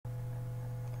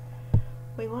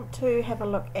We want to have a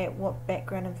look at what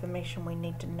background information we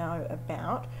need to know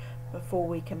about before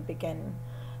we can begin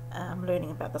learning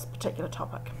about this particular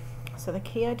topic. So the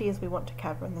key ideas we want to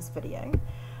cover in this video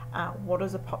are what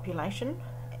is a population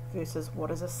versus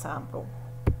what is a sample.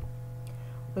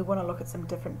 We want to look at some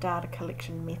different data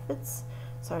collection methods,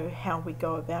 so how we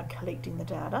go about collecting the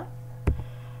data.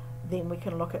 Then we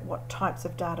can look at what types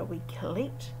of data we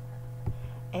collect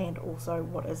and also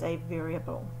what is a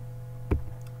variable.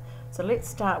 So let's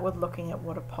start with looking at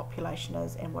what a population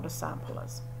is and what a sample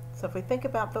is. So if we think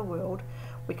about the world,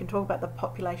 we can talk about the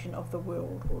population of the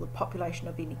world or the population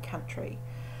of any country.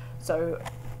 So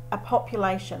a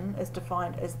population is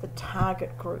defined as the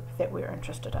target group that we're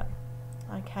interested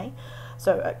in. Okay,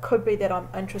 so it could be that I'm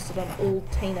interested in all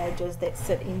teenagers that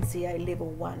sit NCA level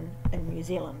 1 in New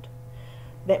Zealand.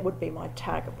 That would be my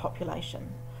target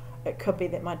population. It could be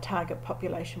that my target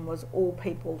population was all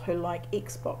people who like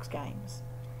Xbox games.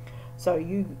 So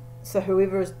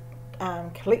whoever is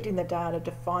collecting the data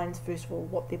defines first of all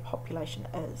what their population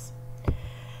is.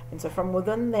 And so from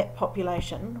within that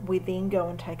population we then go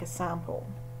and take a sample.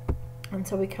 And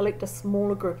so we collect a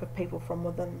smaller group of people from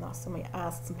within us and we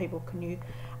ask some people, can you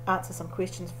answer some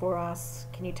questions for us?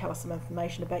 Can you tell us some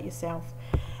information about yourself?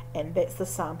 And that's the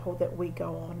sample that we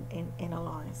go on and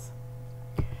analyse.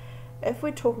 If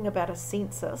we're talking about a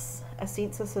census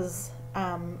is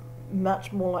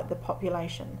much more like the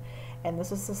population. And the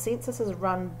census is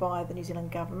run by the New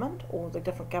Zealand government or the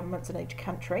different governments in each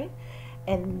country,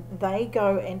 and they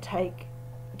go and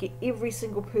get every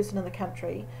single person in the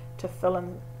country to fill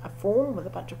in a form with a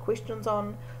bunch of questions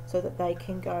on so that they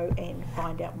can go and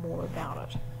find out more about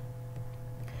it.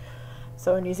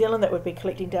 So in New Zealand that would be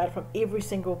collecting data from every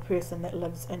single person that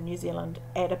lives in New Zealand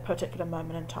at a particular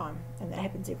moment in time, and that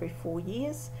happens every 4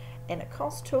 years, and it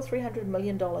costs $200 or $300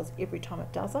 million every time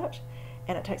it does it.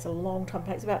 And it takes a long time, it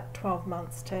takes about 12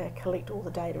 months to collect all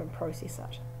the data and process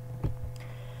it.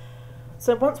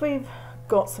 So once we've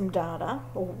got some data,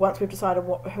 or once we've decided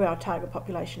who our target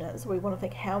population is, we want to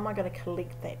think, how am I going to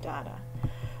collect that data?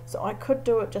 So I could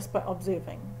do it just by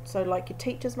observing. So like your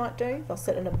teachers might do, they'll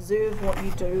sit and observe what you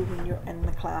do when you're in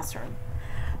the classroom.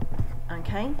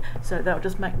 Okay, so they'll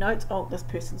just make notes, oh, this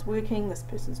person's working, this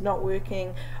person's not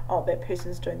working, oh, that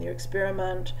person's doing their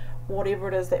experiment, whatever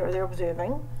it is that they're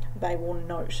observing, they will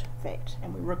note that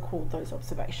and we record those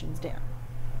observations down.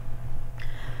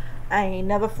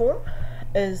 Another form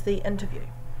is the interview.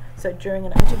 So during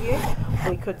an interview,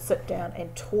 we could sit down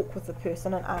and talk with the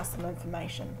person and ask them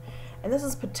information. And this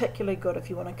is particularly good if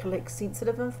you want to collect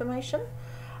sensitive information.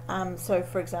 So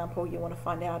for example, you want to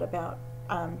find out about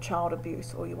child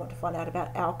abuse, or you want to find out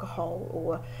about alcohol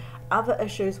or other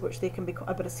issues which there can be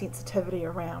a bit of sensitivity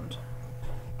around.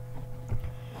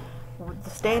 The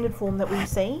standard form that we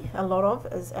see a lot of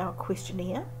is our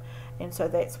questionnaire, and so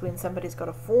that's when somebody's got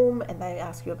a form and they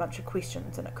ask you a bunch of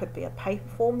questions, and it could be a paper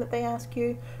form that they ask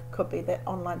you, could be that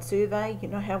online survey. You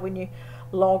know how when you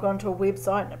log onto a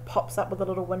website and it pops up with a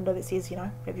little window that says, you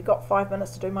know, have you got 5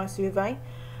 minutes to do my survey?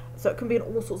 So it can be in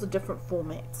all sorts of different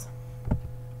formats.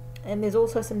 And there's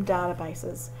also some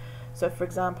databases. So for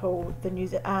example, the New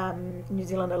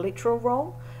Zealand electoral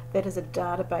roll, that is a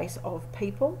database of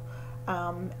people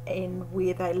and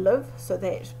where they live, so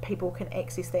that people can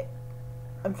access that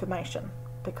information,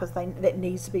 because that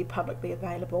needs to be publicly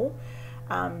available,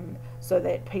 so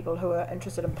that people who are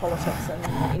interested in politics and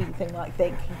anything like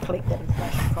that can collect that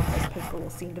information from those people or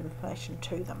send information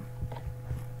to them.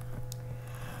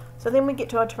 So then we get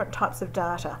to our different types of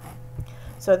data.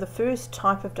 So the first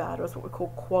type of data is what we call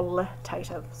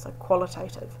qualitative, so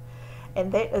qualitative,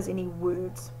 and that is any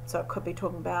words. So it could be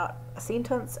talking about a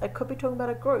sentence, it could be talking about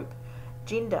a group,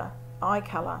 gender, eye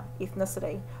colour,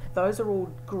 ethnicity. Those are all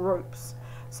groups.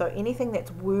 So anything that's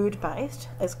word based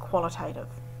is qualitative,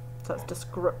 so it's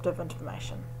descriptive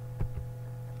information.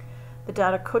 The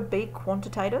data could be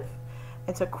quantitative,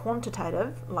 and so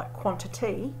quantitative, like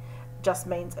quantity, just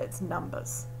means it's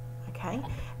numbers. Okay,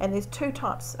 and there's two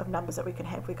types of numbers that we can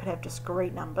have. We could have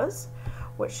discrete numbers,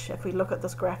 which if we look at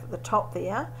this graph at the top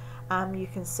there, you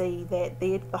can see that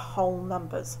they're the whole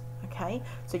numbers. Okay,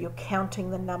 so you're counting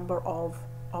the number of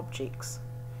objects,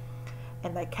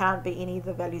 and they can't be any of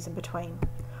the values in between.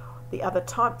 The other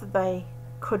type that they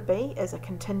could be is a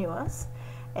continuous,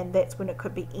 and that's when it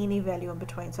could be any value in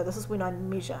between. So this is when I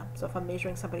measure. So if I'm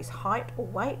measuring somebody's height or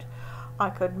weight, I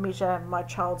could measure my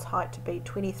child's height to be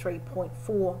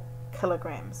 23.4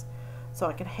 kilograms. So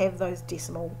I can have those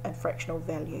decimal and fractional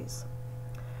values.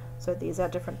 So these are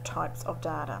different types of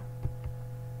data.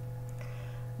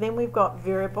 Then we've got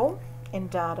variable and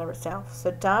data itself.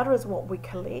 So data is what we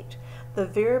collect. The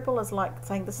variable is like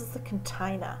saying this is the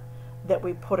container that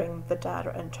we're putting the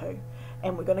data into,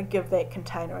 and we're going to give that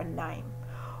container a name.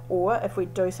 Or if we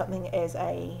do something as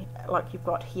like you've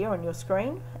got here on your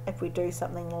screen, if we do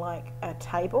something like a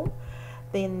table,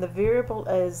 then the variable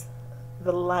is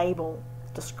the label,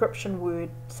 description word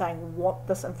saying what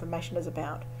this information is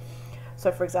about.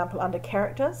 So for example, under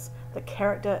characters, the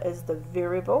character is the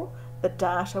variable. The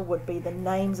data would be the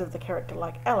names of the character,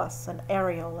 like Alice and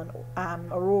Ariel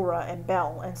and Aurora and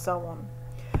Belle and so on.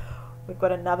 We've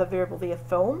got another variable there,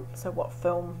 film, so what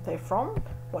film they're from,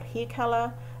 what hair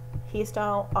colour,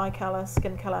 hairstyle, eye colour,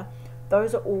 skin colour.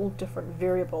 Those are all different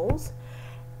variables,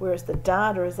 whereas the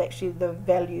data is actually the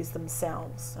values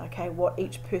themselves, okay, what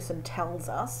each person tells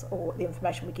us, or the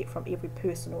information we get from every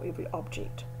person or every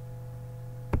object.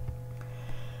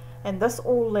 And this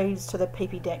all leads to the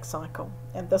PPDAC cycle,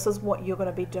 and this is what you're going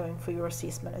to be doing for your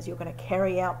assessment, is you're going to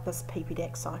carry out this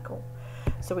PPDAC cycle.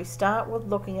 So we start with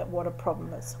looking at what a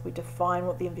problem is. We define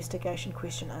what the investigation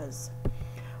question is.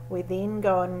 We then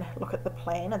go and look at the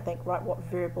plan and think, right, what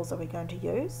variables are we going to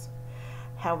use?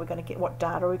 How are we going to get, what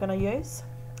data are we going to use?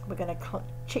 We're going to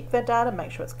check that data,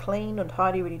 make sure it's clean and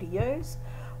tidy, ready to use.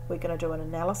 We're going to do an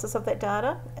analysis of that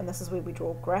data, and this is where we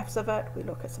draw graphs of it. We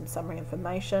look at some summary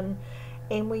information,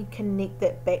 and we connect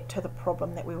that back to the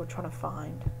problem that we were trying to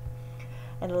find.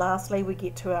 And lastly, we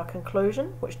get to our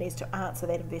conclusion, which needs to answer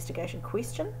that investigation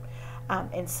question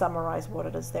and summarise what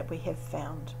it is that we have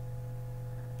found.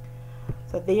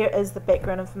 So there is the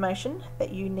background information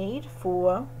that you need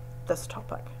for this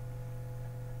topic.